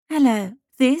Hello,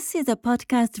 this is a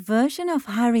podcast version of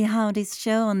Harry Howdy's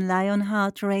show on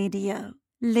Lionheart Radio.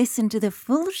 Listen to the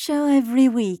full show every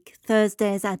week,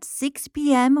 Thursdays at 6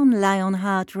 p.m. on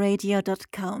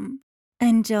lionheartradio.com.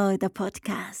 Enjoy the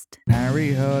podcast.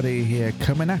 Harry Hardy here,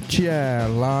 coming at you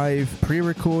live,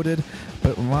 pre-recorded,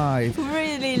 but live.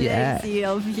 Really Yeah. lazy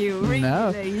of you, really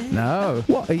lazy. No.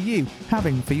 What are you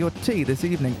having for your tea this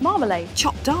evening? Marmalade,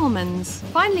 chopped almonds,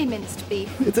 finely minced beef.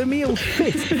 It's a meal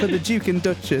fit for the Duke and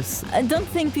Duchess. I don't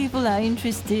think people are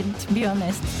interested, to be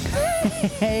honest.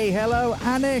 Hey, hello,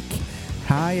 Anik.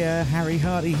 Hiya, Harry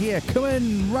Hardy here,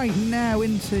 coming right now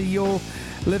into your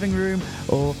living room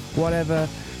or whatever.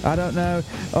 I don't know,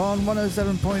 on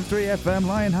 107.3 FM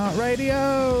Lionheart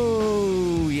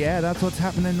Radio. Yeah, that's what's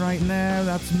happening right now.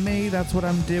 That's me. That's what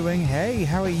I'm doing. Hey,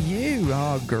 how are you?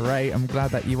 Oh, great. I'm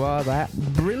glad that you are that.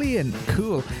 Brilliant.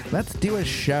 Cool. Let's do a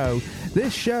show.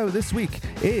 This show this week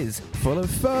is full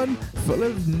of fun, full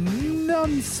of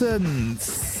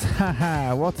nonsense.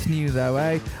 Haha, what's new though,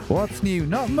 eh? What's new?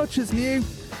 Not much is new.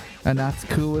 And that's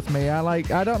cool with me. I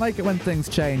don't like it when things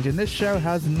change, and this show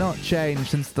has not changed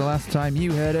since the last time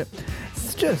you heard it.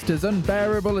 It's just as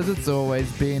unbearable as it's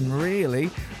always been,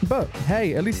 really. But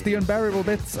hey, at least the unbearable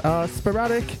bits are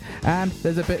sporadic, and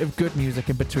there's a bit of good music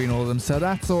in between all of them, so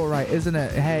that's alright, isn't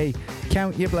it? Hey,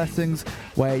 count your blessings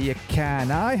where you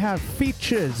can. I have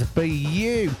features for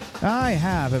you. I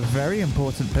have a very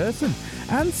important person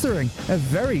answering a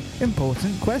very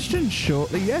important question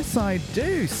shortly. Yes, I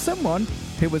do. Someone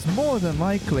who was more than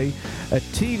likely a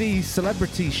TV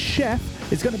celebrity chef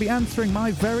is going to be answering my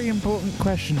very important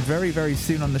question very, very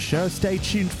soon on the show. Stay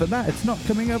tuned for that. It's not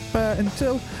coming up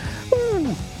until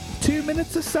 2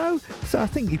 minutes or so. So I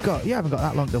think you haven't got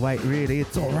that long to wait, really.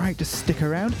 It's all right, just stick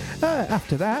around.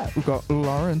 After that, we've got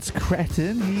Lawrence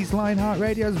Cretton. He's Lionheart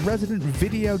Radio's resident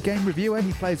video game reviewer.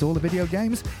 He plays all the video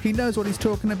games. He knows what he's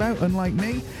talking about, unlike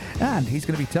me. And he's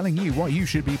going to be telling you what you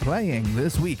should be playing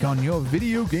this week on your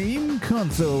video game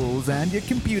consoles and your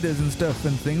computers and stuff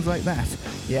and things like that.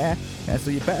 Yeah, so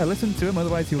you better listen to him,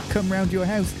 otherwise he'll come round your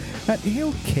house and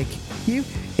he'll kick you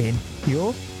in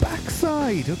your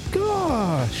backside. Oh,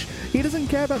 gosh. He doesn't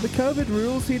care about the COVID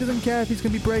rules. He doesn't care if he's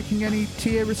going to be breaking any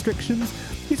tier restrictions.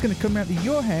 He's going to come round to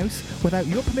your house without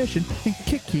your permission and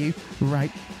kick you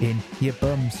right in your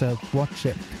bum. So watch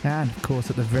it. And, of course,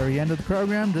 at the very end of the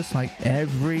program, just like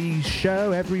every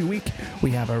show, every week,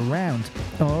 we have a round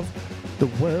of the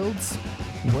world's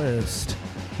worst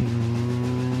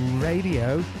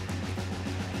radio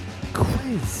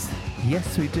quiz.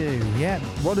 Yes, we do. Yeah.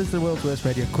 What is the world's worst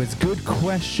radio quiz? Good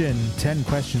question. 10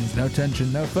 questions, no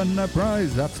tension, no fun, no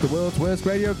prize. That's the world's worst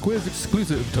radio quiz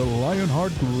exclusive to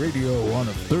Lionheart Radio on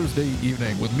a Thursday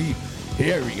evening with me,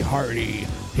 Harry Hardy.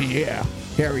 Yeah,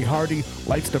 Harry Hardy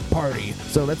likes to party.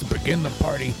 So let's begin the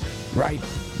party right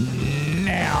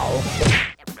now.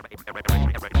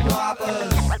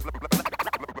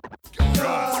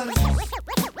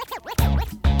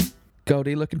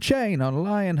 Goldie Looking Chain on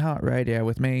Lionheart Radio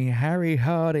with me, Harry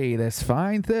Hardy, this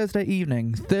fine Thursday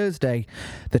evening, Thursday,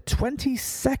 the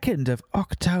 22nd of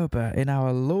October in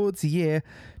our Lord's year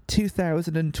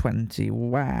 2020.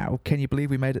 Wow, can you believe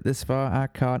we made it this far? I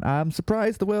can't. I'm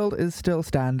surprised the world is still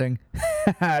standing.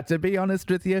 To be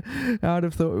honest with you, I'd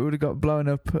have thought we would have got blown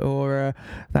up or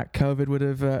that COVID would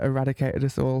have eradicated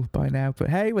us all by now. But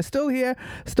hey, we're still here,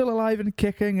 still alive and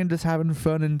kicking and just having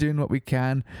fun and doing what we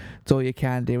can. It's all you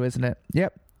can do, isn't it?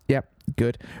 Yep,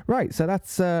 good. Right, so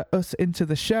that's us into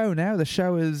the show now. The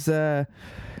show is...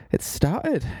 It's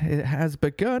started. It has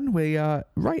begun. We are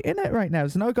right in it right now.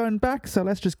 There's no going back, so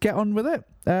let's just get on with it.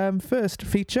 First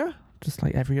feature, just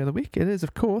like every other week, it is,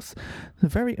 of course, a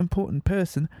very important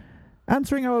person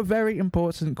answering our very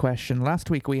important question. Last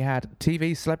week we had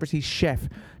TV celebrity chef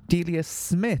Delia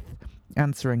Smith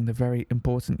answering the very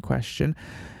important question.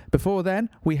 Before then,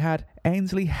 we had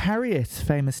Ainsley Harriott,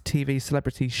 famous TV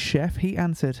celebrity chef. He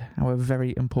answered our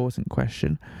very important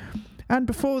question. And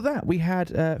before that, we had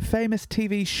famous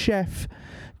TV chef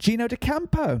Gino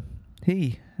D'Acampo.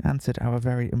 He answered our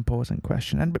very important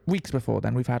question. And weeks before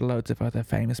then, we've had loads of other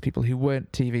famous people who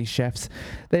weren't TV chefs.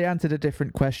 They answered a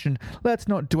different question. Let's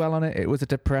not dwell on it. It was a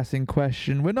depressing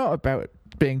question. We're not about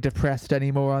being depressed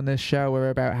anymore on this show.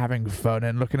 We're about having fun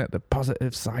and looking at the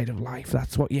positive side of life.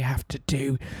 That's what you have to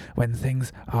do when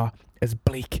things are as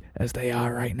bleak as they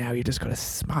are right now. You just got to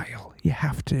smile. You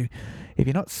have to. If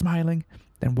you're not smiling,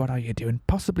 then what are you doing?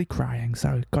 Possibly crying.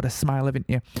 So got to smile, haven't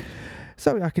you?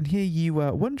 So I can hear you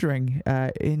wondering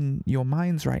in your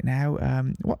minds right now,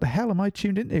 what the hell am I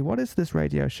tuned into? What is this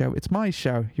radio show? It's my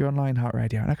show. You're on Lionheart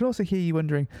Radio. And I can also hear you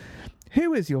wondering,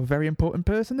 Who is your very important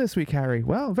person this week, Harry?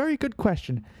 Well, very good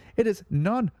question. It is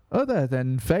none other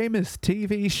than famous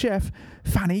TV chef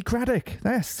Fanny Craddock.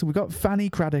 Yes, we've got Fanny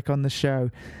Craddock on the show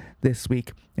this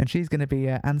week, and she's going to be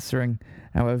answering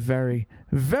our very,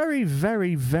 very,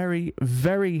 very, very,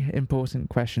 very important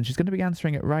question. She's going to be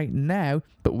answering it right now,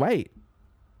 but wait.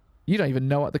 You don't even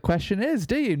know what the question is,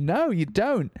 do you? No, you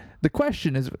don't. The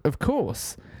question is, of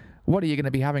course, what are you going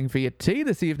to be having for your tea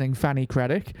this evening, Fanny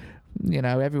Craddock? You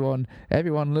know, everyone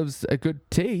loves a good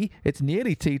tea. It's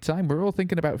nearly tea time. We're all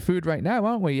thinking about food right now,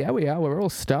 aren't we? Yeah, we are. We're all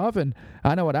starving.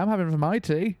 I know what I'm having for my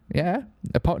tea. Yeah,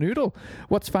 a pot noodle.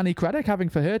 What's Fanny Craddock having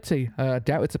for her tea? I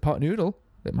doubt it's a pot noodle.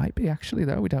 It might be, actually,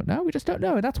 though. We don't know. We just don't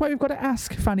know. And that's why we've got to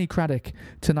ask Fanny Craddock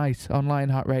tonight on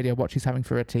Lionheart Radio what she's having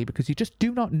for her tea, because you just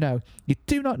do not know. You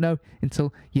do not know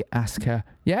until you ask her.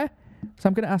 Yeah? So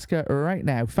I'm going to ask her right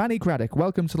now. Fanny Craddock,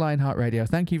 welcome to Lionheart Radio.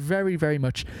 Thank you very, very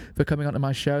much for coming onto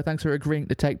my show. Thanks for agreeing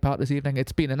to take part this evening.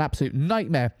 It's been an absolute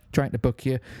nightmare trying to book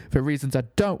you for reasons I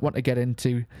don't want to get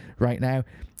into right now.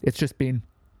 It's just been...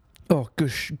 Oh,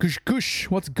 gush, gush, gush.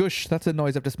 What's gush? That's a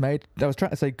noise I've just made. I was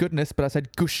trying to say goodness, but I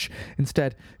said gush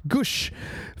instead. Gush.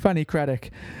 Fanny Craddock.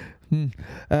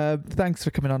 Thanks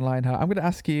for coming on, Lionheart. I'm going to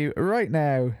ask you right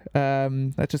now,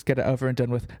 let's just get it over and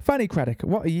done with. Fanny Craddock,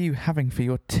 what are you having for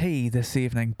your tea this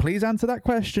evening? Please answer that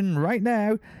question right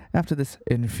now after this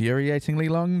infuriatingly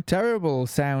long, terrible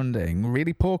sounding,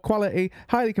 really poor quality,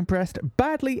 highly compressed,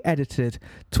 badly edited,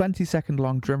 20-second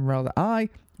long drum roll that I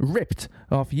ripped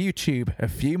off YouTube a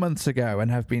few months ago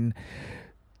and have been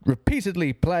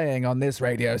repeatedly playing on this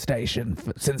radio station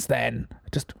since then,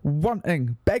 just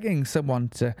begging someone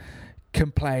to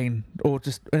complain or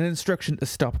just an instruction to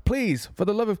stop. Please, for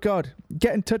the love of God,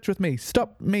 get in touch with me.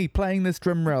 Stop me playing this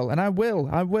drum roll, and I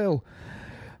will.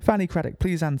 Fanny Craddock,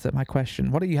 please answer my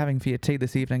question. What are you having for your tea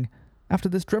this evening after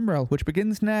this drum roll, which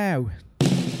begins now?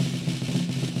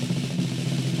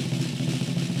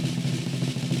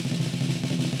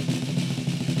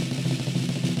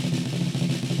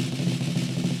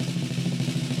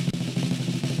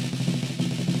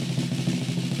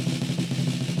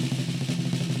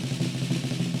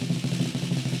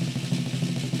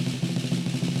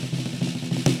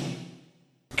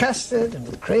 Custard and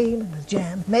the cream and the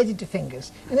jam made into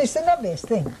fingers, and it's the loveliest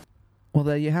thing. Well,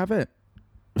 there you have it.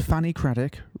 Fanny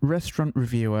Craddock, restaurant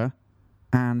reviewer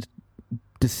and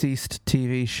deceased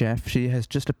TV chef. She has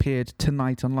just appeared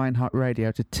tonight on Lionheart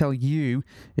Radio to tell you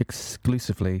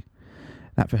exclusively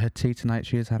that for her tea tonight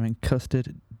she is having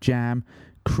custard, jam,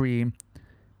 cream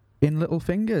in little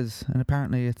fingers, and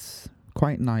apparently it's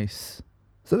quite nice.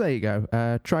 So there you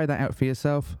go. Try that out for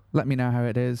yourself. Let me know how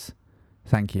it is.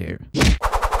 Thank you.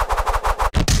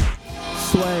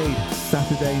 Suede,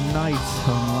 Saturday night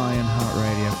on Lionheart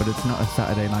Radio, but it's not a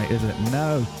Saturday night, is it?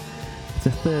 No, it's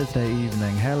a Thursday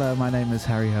evening. Hello, my name is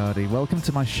Harry Hardy. Welcome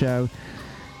to my show.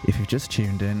 If you've just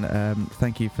tuned in,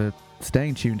 thank you for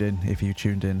staying tuned in if you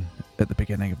tuned in at the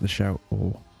beginning of the show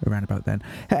or around about then.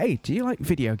 Hey, do you like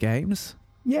video games?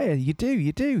 Yeah, you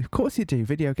do. Of course you do.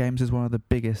 Video games is one of the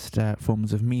biggest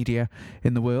forms of media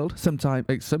in the world. Sometimes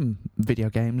some video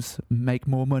games make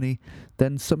more money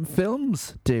than some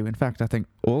films do. In fact, I think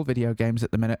all video games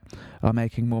at the minute are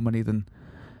making more money than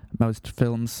most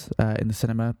films in the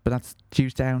cinema. But that's due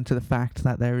down to the fact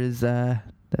that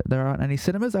there aren't any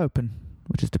cinemas open,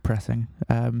 which is depressing.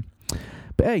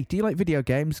 But hey, do you like video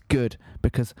games? Good,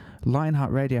 because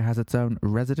Lionheart Radio has its own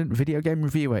resident video game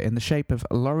reviewer in the shape of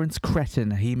Lawrence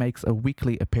Cretin. He makes a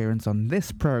weekly appearance on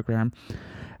this program,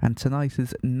 and tonight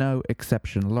is no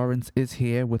exception. Lawrence is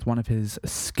here with one of his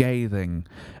scathing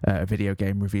video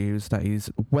game reviews that he's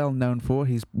well known for.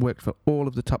 He's worked for all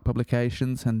of the top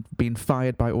publications and been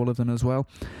fired by all of them as well,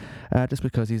 just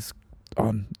because he's,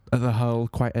 on the whole,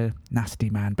 quite a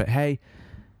nasty man. But hey,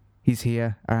 he's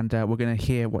here, and we're going to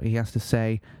hear what he has to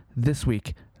say this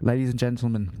week. Ladies and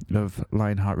gentlemen of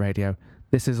Lionheart Radio,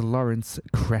 this is Lawrence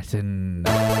Cretin.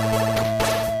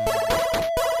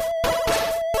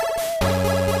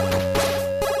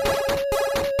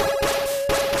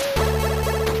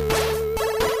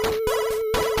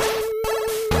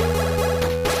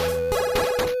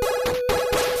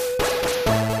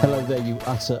 Hello there, you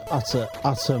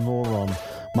utter moron.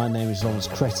 My name is Lawrence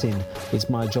Cretin. It's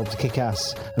my job to kick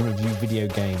ass and review video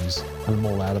games, and I'm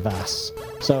all out of ass.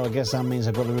 So I guess that means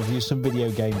I've got to review some video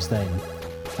games then.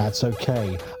 That's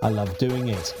okay, I love doing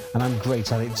it, and I'm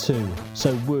great at it too.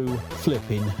 So woo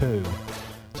flipping who.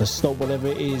 So stop whatever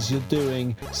it is you're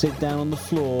doing, sit down on the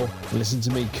floor, and listen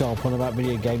to me carp on about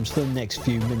video games for the next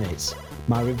few minutes.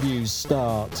 My reviews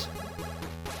start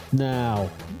now.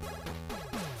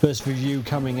 First review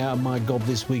coming out of my gob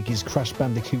this week is Crash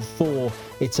Bandicoot 4,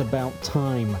 It's About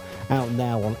Time, out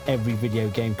now on every video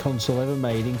game console ever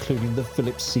made, including the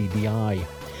Philips CDI.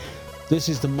 This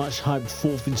is the much hyped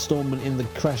fourth installment in the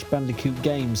Crash Bandicoot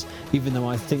games, even though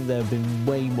I think there have been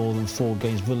way more than 4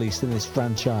 games released in this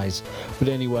franchise. But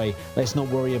anyway, let's not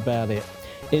worry about it.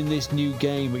 In this new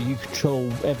game, you control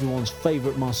everyone's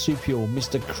favourite marsupial,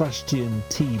 Mr. Crashtian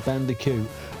T. Bandicoot,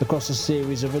 across a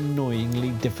series of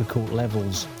annoyingly difficult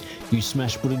levels. You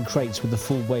smash wooden crates with the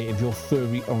full weight of your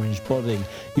furry orange body,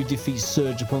 you defeat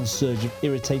surge upon surge of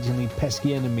irritatingly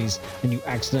pesky enemies, and you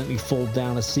accidentally fall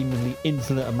down a seemingly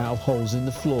infinite amount of holes in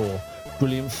the floor.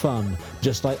 Brilliant fun,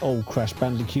 just like old Crash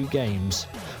Bandicoot games.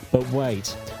 But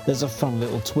wait, there's a fun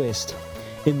little twist.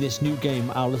 In this new game,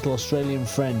 our little Australian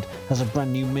friend has a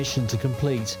brand new mission to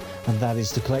complete, and that is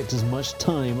to collect as much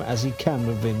time as he can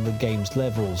within the game's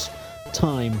levels.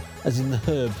 Time as in the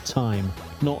herb time,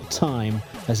 not time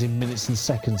as in minutes and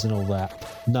seconds and all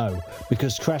that. No,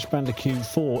 because Crash Bandicoot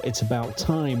 4 It's About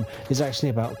Time is actually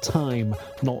about time,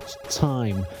 not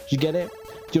time. Do you get it?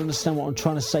 Do you understand what I'm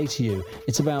trying to say to you?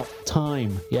 It's about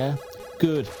time, yeah?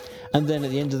 Good. And then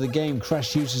at the end of the game,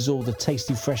 Crash uses all the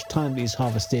tasty fresh time that he's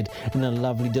harvested in a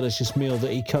lovely delicious meal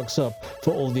that he cooks up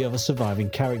for all the other surviving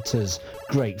characters.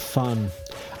 Great fun.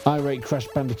 I rate Crash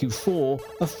Bandicoot 4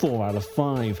 a 4 out of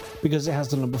 5 because it has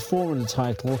the number 4 in the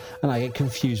title and I get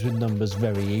confused with numbers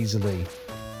very easily.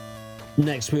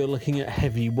 Next we are looking at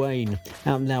Heavy Rain,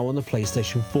 out now on the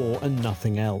PlayStation 4 and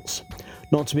nothing else.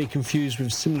 Not to be confused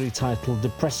with similarly titled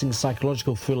depressing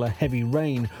psychological thriller Heavy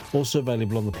Rain, also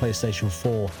available on the PlayStation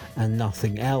 4 and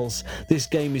nothing else. This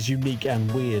game is unique and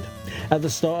weird. At the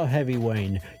start of Heavy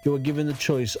Rain, you are given the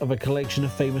choice of a collection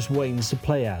of famous Waynes to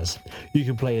play as. You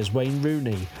can play as Wayne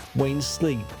Rooney, Wayne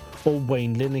Sleep, or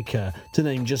Wayne Lineker, to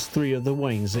name just 3 of the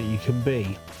Waynes that you can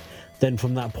be. Then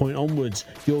from that point onwards,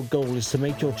 your goal is to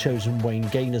make your chosen Wayne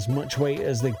gain as much weight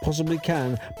as they possibly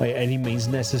can by any means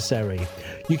necessary.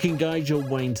 You can guide your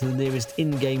Wayne to the nearest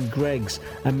in-game Greggs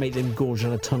and make them gorge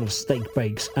on a ton of steak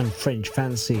bakes and French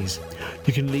fancies.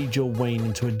 You can lead your Wayne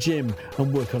into a gym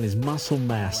and work on his muscle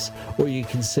mass, or you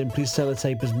can simply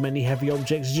sellotape as many heavy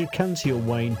objects as you can to your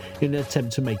Wayne in an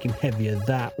attempt to make him heavier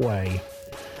that way.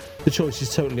 The choice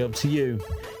is totally up to you.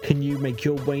 Can you make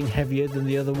your Wayne heavier than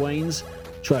the other Waynes?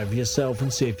 Try it for yourself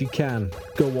and see if you can.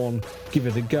 Go on, give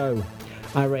it a go.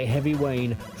 I rate Heavy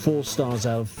Rain 4 stars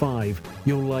out of 5.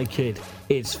 You'll like it.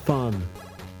 It's fun.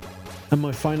 And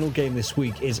my final game this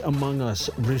week is Among Us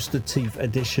Rooster Teeth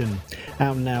Edition,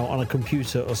 out now on a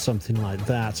computer or something like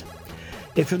that.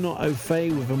 If you're not au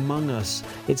fait with Among Us,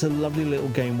 it's a lovely little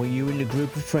game where you and a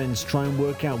group of friends try and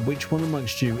work out which one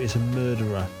amongst you is a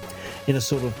murderer, in a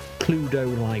sort of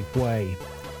Cluedo-like way.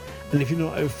 And if you're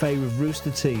not au fait with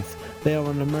Rooster Teeth, they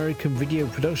are an American video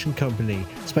production company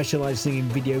specialising in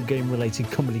video game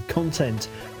related comedy content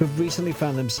who have recently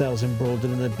found themselves embroiled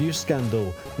in an abuse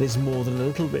scandal that is more than a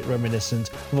little bit reminiscent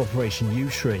of Operation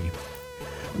U-Tree.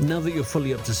 Now that you're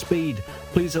fully up to speed,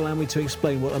 please allow me to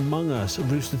explain what Among Us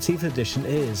Rooster Teeth Edition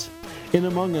is. In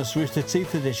Among Us Rooster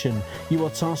Teeth Edition, you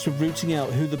are tasked with rooting out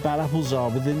who the bad apples are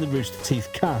within the Rooster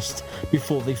Teeth cast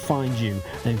before they find you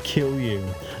and kill you.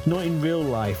 Not in real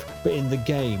life, but in the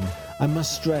game. I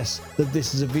must stress that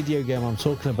this is a video game I'm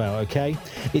talking about, okay?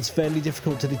 It's fairly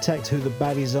difficult to detect who the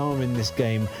baddies are in this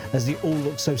game, as they all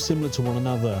look so similar to one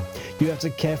another. You have to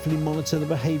carefully monitor the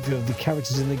behaviour of the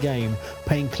characters in the game,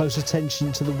 paying close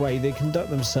attention to the way they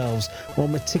conduct themselves, while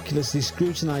meticulously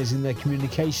scrutinising their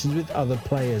communications with other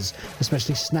players,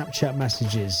 especially Snapchat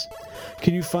messages.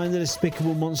 Can you find the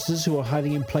despicable monsters who are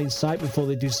hiding in plain sight before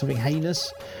they do something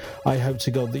heinous? I hope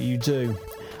to God that you do.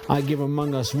 I give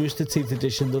Among Us Rooster Teeth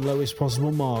Edition the lowest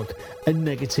possible mark, a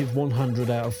negative 100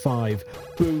 out of 5.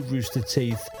 Boo, Rooster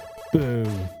Teeth. Boo.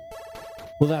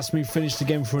 Well, that's me finished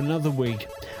again for another week.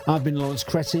 I've been Lawrence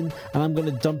Cretin, and I'm going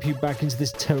to dump you back into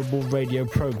this terrible radio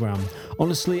programme.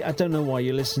 Honestly, I don't know why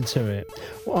you listen to it.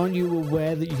 Aren't you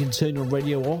aware that you can turn your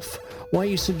radio off? Why are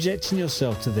you subjecting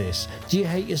yourself to this? Do you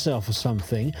hate yourself or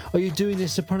something? Are you doing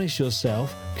this to punish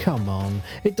yourself? Come on,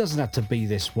 it doesn't have to be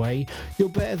this way. You're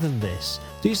better than this.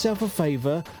 Do yourself a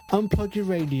favour, unplug your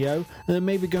radio, and then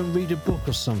maybe go and read a book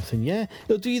or something, yeah?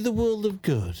 It'll do you the world of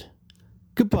good.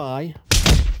 Goodbye.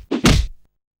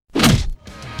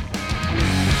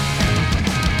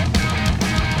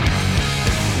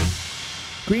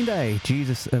 Green Day,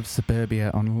 Jesus of Suburbia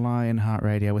on Lionheart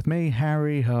Radio with me,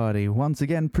 Harry Hardy. Once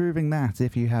again, proving that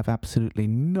if you have absolutely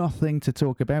nothing to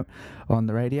talk about on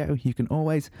the radio, you can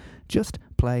always just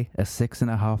play a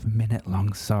 6.5 minute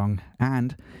long song.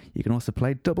 And you can also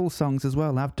play double songs as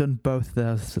well. I've done both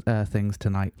those things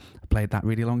tonight. I played that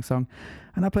really long song,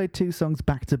 and I played 2 songs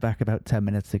back to back about 10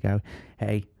 minutes ago.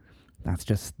 Hey, that's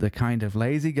just the kind of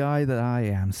lazy guy that I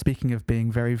am. Speaking of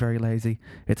being very, very lazy,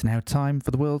 it's now time for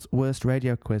the world's worst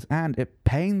radio quiz. And it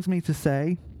pains me to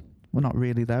say, well, not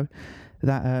really though,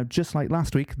 that just like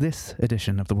last week, this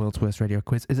edition of the world's worst radio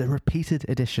quiz is a repeated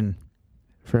edition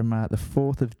from the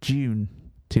 4th of June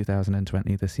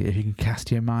 2020 this year. If you can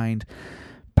cast your mind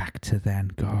back to then,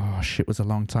 gosh, it was a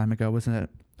long time ago, wasn't it?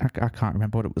 I can't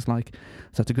remember what it was like.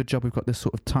 So it's a good job we've got this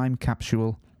sort of time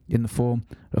capsule in the form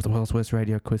of the world's worst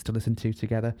radio quiz to listen to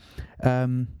together.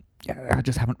 I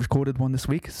just haven't recorded one this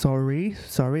week. Sorry.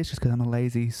 It's just because I'm a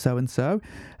lazy so-and-so.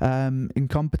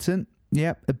 Incompetent.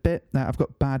 Yep, a bit. I've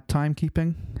got bad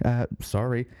timekeeping.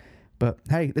 Sorry. But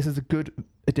hey, this is a good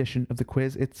edition of the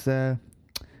quiz. It's the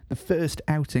first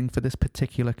outing for this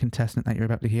particular contestant that you're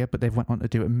about to hear, but they've went on to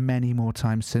do it many more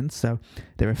times since, so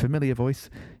they're a familiar voice.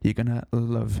 You're going to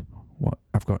love what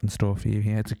I've got in store for you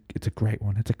here. It's a great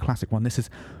one. It's a classic one. This is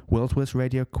World's Worst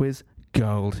Radio Quiz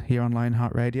Gold here on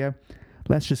Lionheart Radio.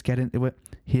 Let's just get into it.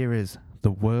 Here is the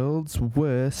World's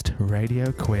Worst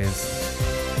Radio Quiz.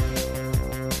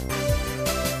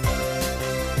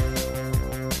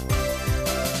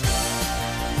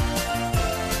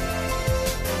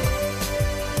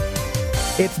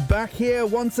 It's back here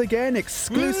once again,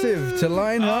 exclusive to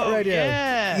Lionheart Radio.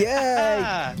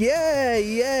 Yeah,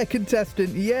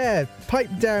 contestant, yeah. Pipe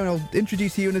down, I'll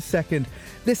introduce you in a second.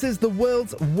 This is the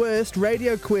world's worst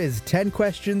radio quiz. 10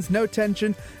 questions, no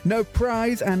tension, no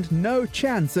prize, and no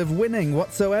chance of winning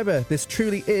whatsoever. This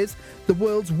truly is the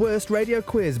world's worst radio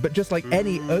quiz. But just like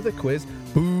any other quiz,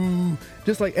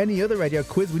 just like any other radio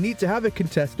quiz, we need to have a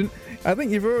contestant. I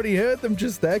think you've already heard them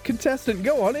just there. Contestant,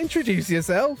 go on, introduce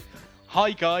yourself.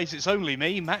 Hi guys, it's only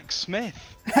me, Max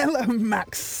Smith. Hello,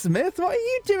 Max Smith. What are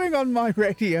you doing on my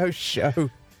radio show?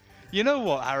 You know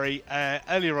what, Harry?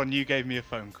 Earlier on you gave me a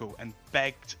phone call and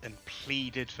begged and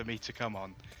pleaded for me to come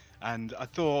on. And I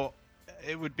thought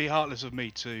it would be heartless of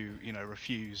me to,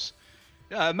 refuse.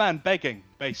 A man begging,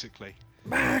 basically.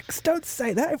 Max, don't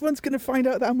say that. Everyone's going to find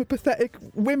out that I'm a pathetic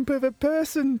wimp of a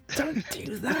person. Don't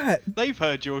do that. They've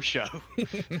heard your show.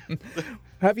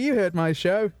 Have you heard my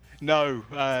show? No,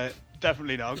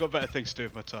 definitely not. I've got better things to do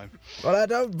with my time. Well, I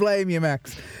don't blame you,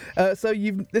 Max. This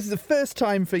is the first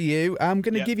time for you. I'm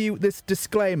going to give you this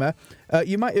disclaimer.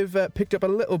 You might have picked up a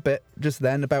little bit just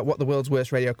then about what the world's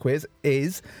worst radio quiz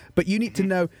is, but you need to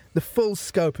know the full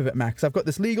scope of it, Max. I've got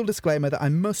this legal disclaimer that I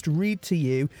must read to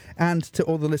you and to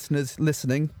all the listeners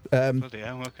listening. Bloody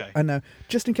hell, okay. I know.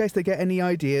 Just in case they get any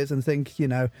ideas and think,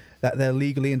 that they're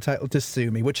legally entitled to sue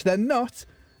me, which they're not.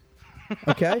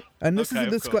 Okay, and this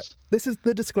is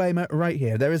the disclaimer right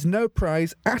here. There is no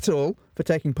prize at all for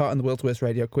taking part in the world's worst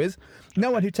radio quiz.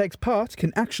 No one who takes part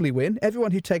can actually win.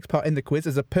 Everyone who takes part in the quiz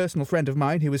is a personal friend of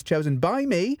mine who was chosen by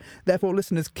me. Therefore,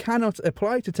 listeners cannot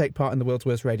apply to take part in the world's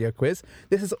worst radio quiz.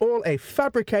 This is all a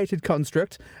fabricated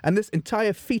construct, and this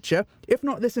entire feature, if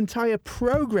not this entire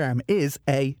program, is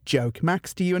a joke.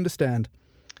 Max, do you understand?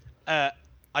 I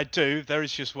do. There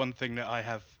is just one thing that I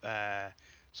have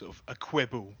sort of a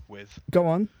quibble with. Go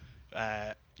on.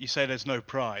 You say there's no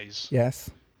prize. Yes.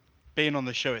 Being on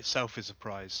the show itself is a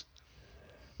prize.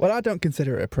 Well, I don't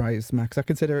consider it a prize, Max. I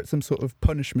consider it some sort of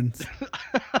punishment.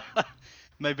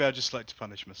 Maybe I just like to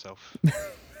punish myself.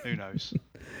 Who knows?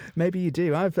 Maybe you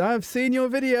do. I've seen your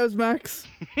videos, Max.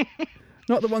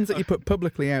 Not the ones that you put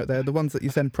publicly out there, the ones that you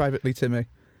send privately to me.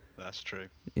 That's true.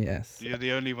 Yes. You're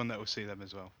the only one that will see them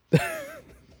as well.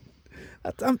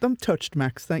 I'm touched,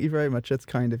 Max. Thank you very much. That's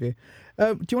kind of you.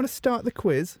 Do you want to start the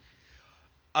quiz?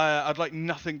 I'd like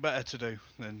nothing better to do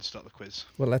than start the quiz.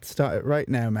 Well, let's start it right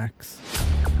now, Max.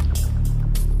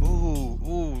 Ooh,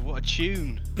 what a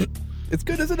tune. It's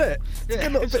good, isn't it?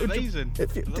 It's amazing. I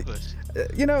love this.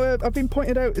 It's been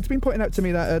pointed out to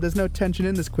me that there's no tension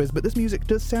in this quiz, but this music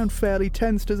does sound fairly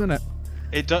tense, doesn't it?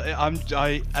 It does.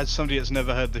 I, as somebody that's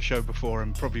never heard the show before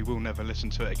and probably will never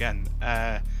listen to it again,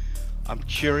 I'm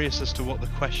curious as to what the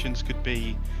questions could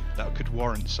be that could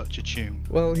warrant such a tune.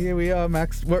 Well, here we are,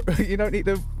 Max. You don't need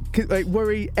to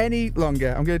worry any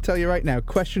longer. I'm going to tell you right now.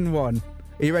 Question 1.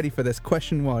 Are you ready for this?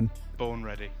 Question 1. Born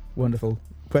ready. Wonderful.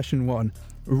 Question 1.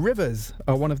 Rivers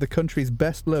are one of the country's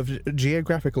best-loved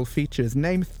geographical features.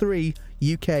 Name 3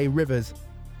 UK rivers.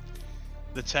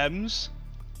 The Thames.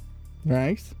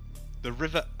 Right. The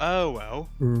River Irwell.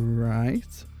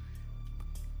 Right.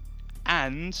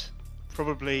 and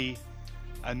probably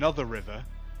another river.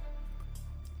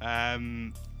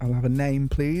 I'll have a name,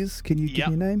 please. Can you give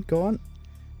me a name? Go on.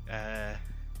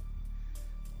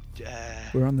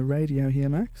 We're on the radio here,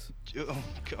 Max. Oh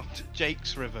God,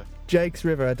 Jake's River. Jake's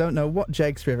River. I don't know what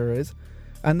Jake's River is.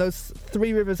 And those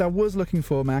 3 rivers I was looking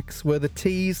for, Max, were the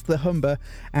Tees, the Humber,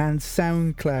 and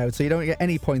SoundCloud. So you don't get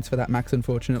any points for that, Max,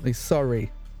 unfortunately.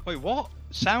 Sorry. Wait, what?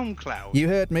 SoundCloud? You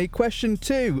heard me. Question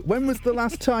 2. When was the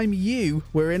last time you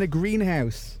were in a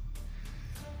greenhouse?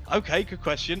 Okay, good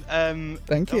question.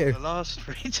 Thank you. The last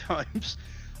 3 times,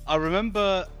 I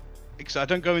remember, because I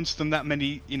don't go into them that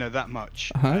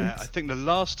much. Right. I think the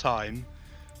last time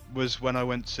was when I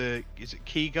went to, is it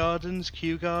Kew Gardens?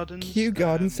 Kew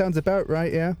Gardens sounds about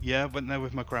right, yeah. Yeah, went there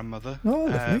with my grandmother. Oh,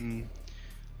 lovely.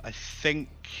 I think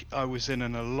I was in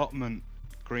an allotment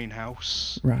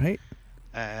greenhouse. Right.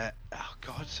 Oh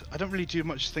God, I don't really do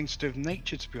much things to do with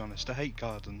nature, to be honest. I hate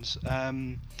gardens.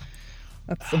 I'm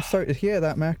sorry to hear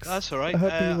that, Max. That's all right. I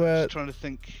hope I'm just trying to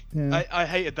think. Yeah. I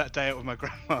hated that day out with my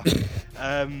grandma.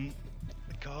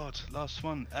 God, last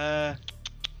one.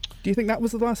 Do you think that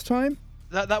was the last time?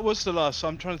 That was the last. So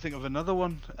I'm trying to think of another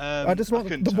one. I just want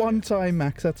the one time,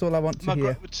 Max. That's all I want to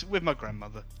hear. With my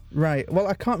grandmother. Right. Well,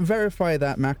 I can't verify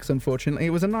that, Max, unfortunately.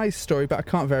 It was a nice story, but I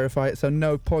can't verify it, so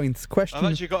no points. Question...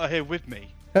 I've actually got her here with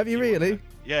me. Have you really?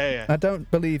 Yeah. I don't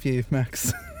believe you,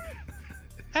 Max.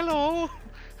 Hello.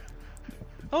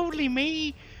 Only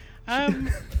me.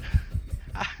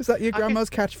 Is that your grandma's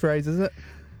catchphrase, is it?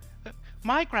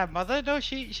 My grandmother? No,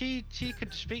 she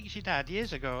could speak. She died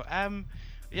years ago.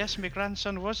 Yes, my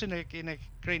grandson was in a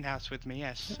greenhouse with me,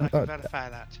 yes. I can verify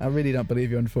that. I really don't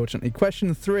believe you, unfortunately.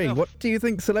 Question 3. Oh. What do you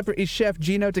think celebrity chef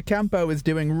Gino D'Acampo is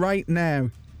doing right now?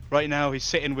 Right now, he's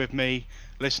sitting with me,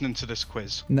 listening to this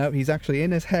quiz. No, he's actually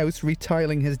in his house,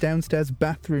 retiling his downstairs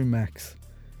bathroom, Max.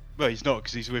 Well, he's not,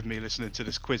 because he's with me listening to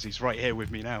this quiz. He's right here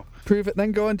with me now. Prove it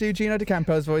then. Go and do Gino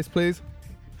D'Acampo's voice, please.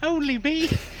 Only me?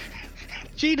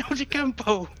 Gino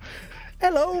D'Acampo.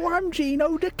 Hello, I'm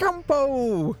Gino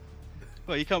D'Acampo.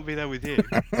 Well, you can't be there with you.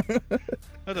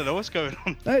 I don't know what's going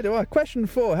on. Neither do I. Question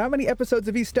 4. How many episodes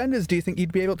of EastEnders do you think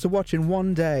you'd be able to watch in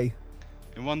one day?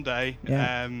 In one day?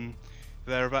 Yeah.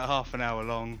 They're about half an hour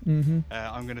long. Mm-hmm.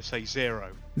 I'm going to say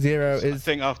 0. 0 I is...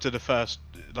 think after the first,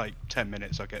 10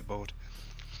 minutes, I get bored.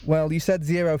 Well, you said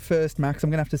 0 first, Max.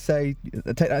 I'm going to have to say,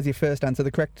 take that as your first answer.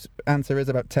 The correct answer is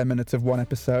about 10 minutes of one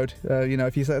episode.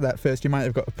 If you said that first, you might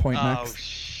have got a point,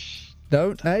 Max.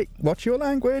 Don't. Hey, watch your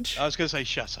language. I was going to say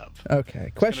shut up.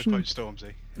 Okay. Question... I was going to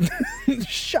quote Stormzy.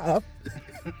 Shut up.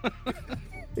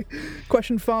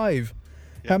 Question 5.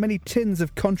 Yep. How many tins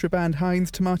of contraband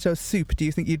Heinz tomato soup do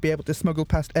you think you'd be able to smuggle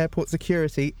past airport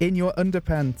security in your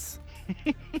underpants?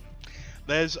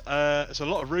 There's a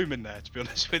lot of room in there, to be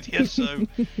honest with you, so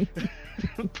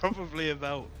probably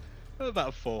about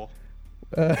 4.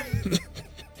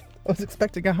 I was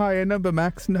expecting a higher number,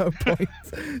 Max. No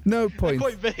points. No points.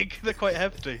 They're quite big. They're quite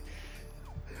hefty.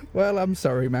 Well, I'm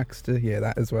sorry, Max, to hear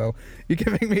that as well. You're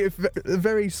giving me a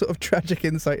very sort of tragic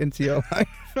insight into your life.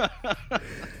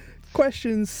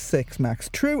 Question 6, Max.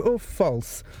 True or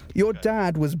false? Your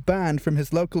dad was banned from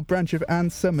his local branch of Ann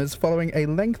Summers following a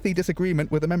lengthy disagreement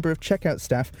with a member of checkout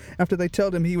staff after they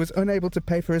told him he was unable to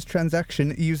pay for his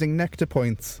transaction using Nectar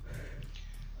points.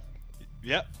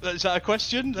 Yep. Is that a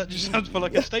question? That just sounds more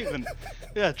like a statement.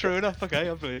 Yeah, true enough. Okay,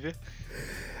 I believe you.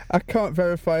 I can't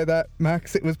verify that,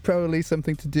 Max. It was probably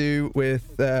something to do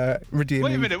with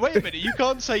redeeming... Wait a minute. You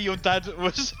can't say your dad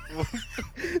was...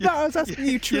 No, I was asking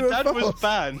you true or false. Your dad was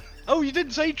banned. Oh, you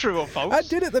didn't say true or false? I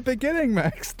did at the beginning,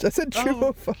 Max. I said true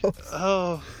or false.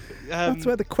 Oh, that's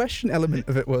where the question element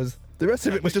of it was. The rest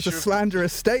of it was just a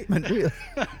slanderous statement, really.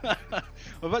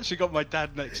 I've actually got my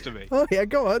dad next to me. Oh, yeah,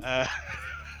 go on. I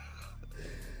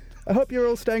hope you're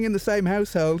all staying in the same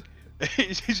household.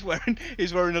 He's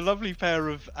wearing a lovely pair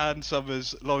of Ann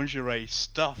Summers lingerie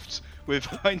stuffed with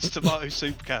Heinz tomato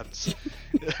soup cans.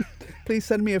 Please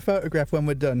send me a photograph when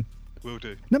we're done. Will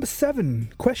do. Number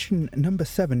 7. Question number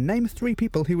 7. Name 3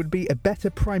 people who would be a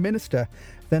better Prime Minister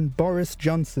than Boris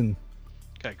Johnson.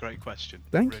 Okay, great question.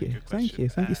 Thank really you. Good question.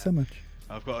 Thank you so much.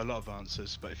 I've got a lot of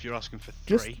answers, but if you're asking for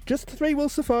 3... Just 3 will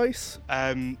suffice.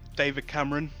 David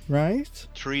Cameron. Right.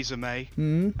 Theresa May.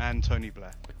 And Tony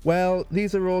Blair. Well,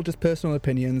 these are all just personal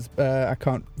opinions. I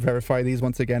can't verify these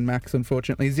once again, Max,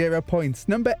 unfortunately. 0 points.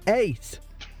 Number 8.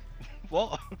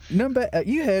 What?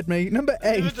 You heard me. Number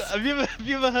 8. Have you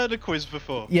ever heard a quiz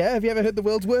before? Yeah, have you ever heard the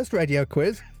world's worst radio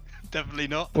quiz? Definitely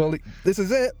not. Well, this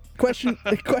is it. Question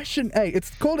 8. It's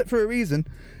called it for a reason.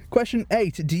 Question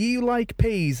 8. Do you like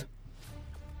peas?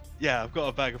 Yeah, I've got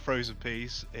a bag of frozen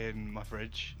peas in my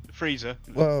freezer.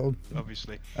 Well,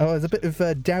 obviously. Oh, there's a bit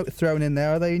of doubt thrown in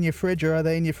there. Are they in your fridge or are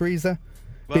they in your freezer?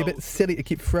 Be a bit silly to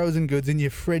keep frozen goods in your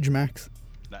fridge, Max.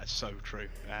 That's so true.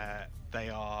 They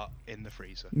are in the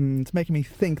freezer. It's making me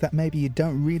think that maybe you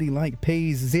don't really like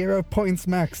peas. 0 points,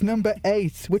 Max. Number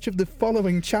 8. Which of the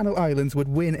following Channel Islands would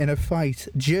win in a fight?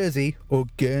 Jersey or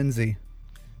Guernsey?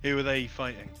 Who are they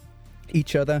fighting?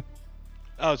 Each other.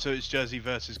 Oh, so it's Jersey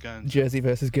versus Guernsey. Jersey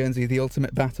versus Guernsey, the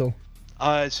ultimate battle.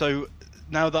 So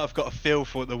now that I've got a feel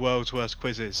for what the world's worst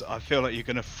quiz is, I feel like you're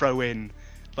going to throw in,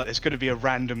 like there's going to be a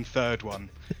random third one.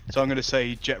 So I'm going to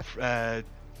say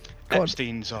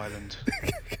Epstein's Island.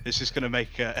 It's just going to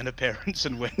make an appearance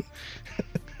and win.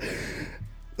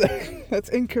 That's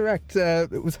incorrect.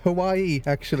 It was Hawaii,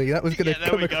 actually. That was going to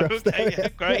come across there. Okay, yeah,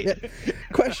 great. Yeah.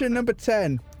 Question number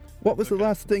 10. What was the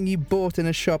last thing you bought in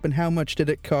a shop and how much did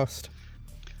it cost?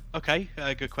 Okay,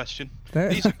 good question. There.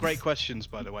 These are great questions,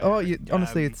 by the way. Oh,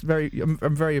 honestly, it's very.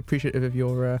 I'm very appreciative of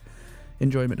your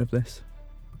enjoyment of this.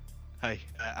 Hey,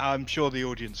 I'm sure the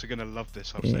audience are going to love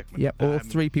this whole segment. Yep, all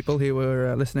 3 people who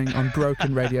were listening on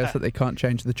broken radio so that they can't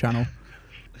change the channel.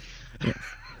 Yeah.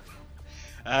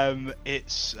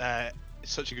 It's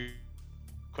such a good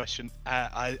question.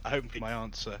 I hope my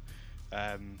answer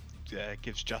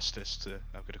gives justice to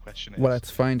how good a question it is. Well, let's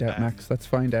find out, Max. Let's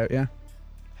find out, yeah.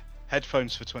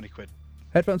 Headphones for 20 quid.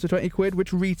 Headphones for 20 quid.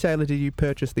 Which retailer did you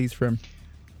purchase these from?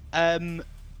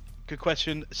 Good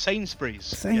question. Sainsbury's.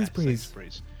 Sainsbury's. Yeah,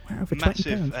 Sainsbury's. Wow, for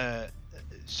Massive £20.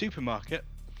 Supermarket.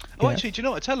 Oh, Yeah. actually, do you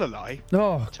know what? Tell a lie.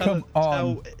 Oh, come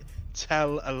on.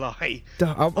 Tell a lie.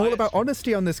 I'm all about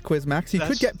honesty on this quiz, Max. You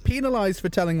could get penalised for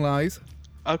telling lies.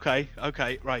 Okay,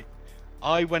 right.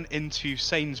 I went into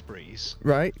Sainsbury's.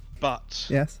 Right. But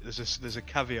yes, there's a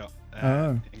caveat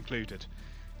included.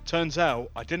 Turns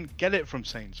out I didn't get it from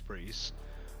Sainsbury's.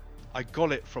 I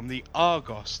got it from the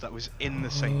Argos that was in the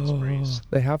Sainsbury's.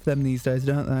 They have them these days,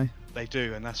 don't they? They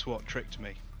do, and that's what tricked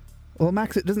me. Well,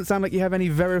 Max, it doesn't sound like you have any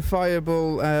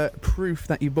verifiable proof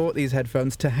that you bought these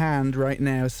headphones to hand right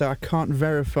now, so I can't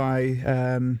verify.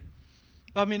 I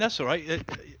mean, that's all right.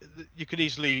 You could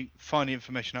easily find the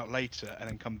information out later and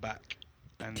then come back.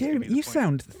 And you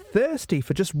sound thirsty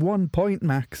for just 1 point,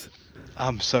 Max.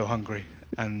 I'm so hungry,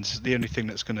 and the only thing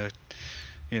that's going to,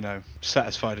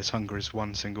 satisfy this hunger is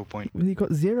 1 single point. Well, you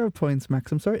got 0 points,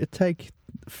 Max. I'm sorry to take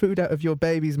food out of your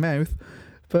baby's mouth,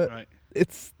 but right.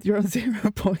 You're on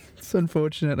 0 points,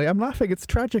 unfortunately. I'm laughing. It's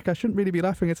tragic. I shouldn't really be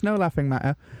laughing. It's no laughing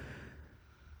matter.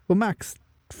 Well, Max,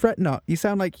 fret not. You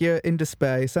sound like you're in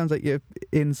despair. It sounds like you're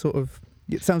in sort of.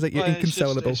 It sounds like you're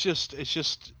inconsolable. It's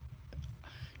just.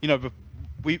 But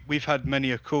we've had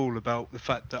many a call about the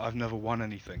fact that I've never won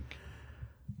anything.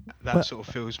 That sort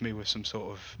of fills me with some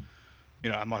sort of,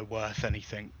 am I worth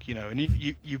anything?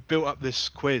 And you built up this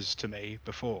quiz to me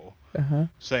before,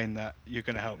 saying that you're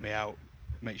going to help me out,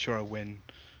 make sure I win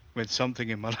something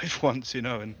in my life once,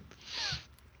 and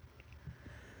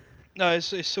no,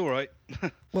 it's all right.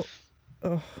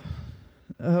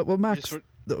 Well, Max, you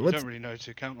don't really know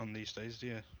to count on these days, do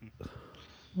you?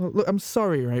 Well, look, I'm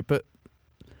sorry, right, but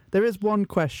there is one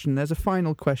question. There's a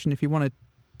final question if you want to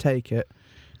take it.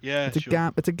 Yeah,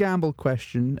 it's a gamble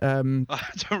question. I don't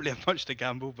really have much to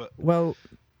gamble, but well,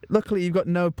 luckily you've got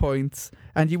no points,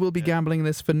 and you will be gambling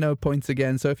this for no points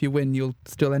again. So if you win, you'll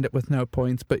still end up with no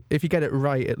points. But if you get it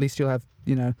right, at least you'll have,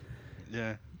 Yeah.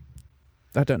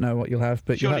 I don't know what you'll have,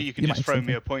 but surely you can just throw me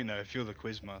something. a point now if you're the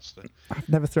quiz master. I've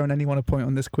never thrown anyone a point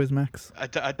on this quiz, Max.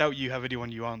 I doubt you have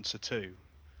anyone you answer to.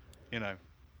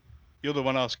 You're the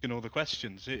one asking all the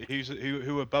questions.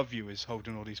 Who above you is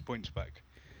holding all these points back?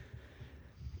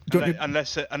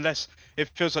 Unless it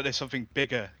feels like there's something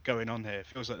bigger going on here. It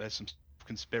feels like there's some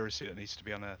conspiracy that needs to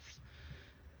be unearthed.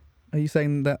 Are you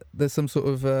saying that there's some sort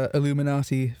of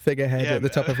Illuminati figurehead at the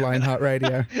top of Lionheart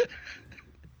Radio?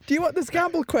 Do you want this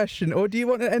gamble question, or do you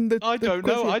want to end the? I don't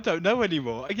know. I don't know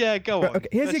anymore. Yeah, go on. Okay,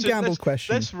 here's your gamble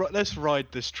question. Let's ride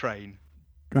this train.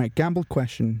 Right, gamble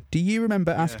question. Do you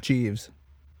remember Ask Jeeves?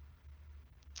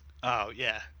 Oh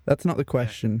yeah. That's not the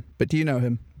question, but do you know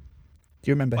him? Do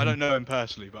you remember him? I don't know him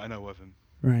personally, but I know of him.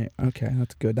 Right. Okay,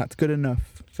 that's good. That's good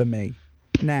enough for me.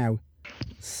 Now,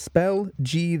 spell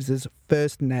Jeeves's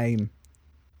first name.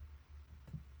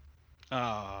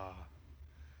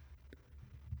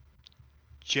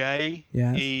 Jeeves.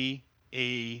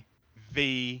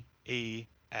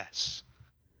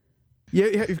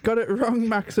 You've got it wrong,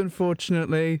 Max,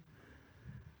 unfortunately.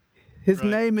 His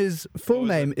name is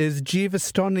name is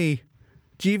Jeevestony.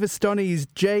 Jeevestony's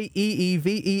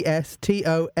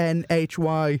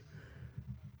Jeevestonyhy.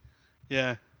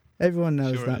 Yeah. Everyone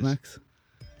knows that, Max.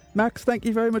 Max, thank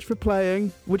you very much for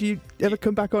playing. Would you ever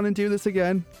come back on and do this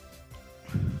again?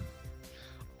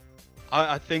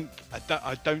 I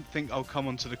don't think I'll come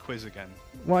onto the quiz again.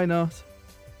 Why not?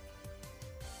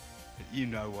 You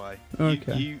know why.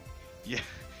 Okay. Yeah.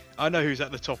 I know who's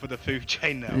at the top of the food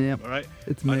chain now. Yep, all right.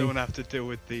 it's me. I don't want to have to deal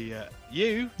with the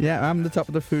you. Yeah, I'm the top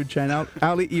of the food chain.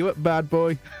 I'll eat you up, bad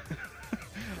boy.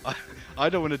 I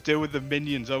don't want to deal with the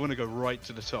minions. I want to go right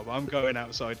to the top. I'm going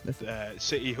outside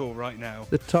City Hall right now.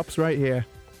 The top's right here.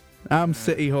 I'm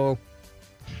City Hall.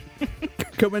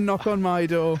 Come and knock on my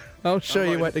door. I'll show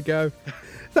you where to go.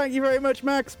 Thank you very much,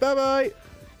 Max. Bye-bye.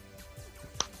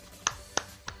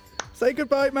 Say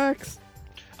goodbye, Max.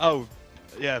 Oh,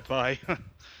 yeah, bye.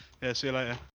 Yeah, see you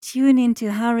later. Tune in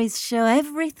to Harry's show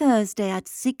every Thursday at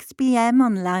 6 p.m.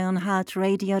 on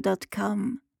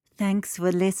lionheartradio.com. Thanks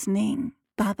for listening.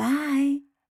 Bye-bye.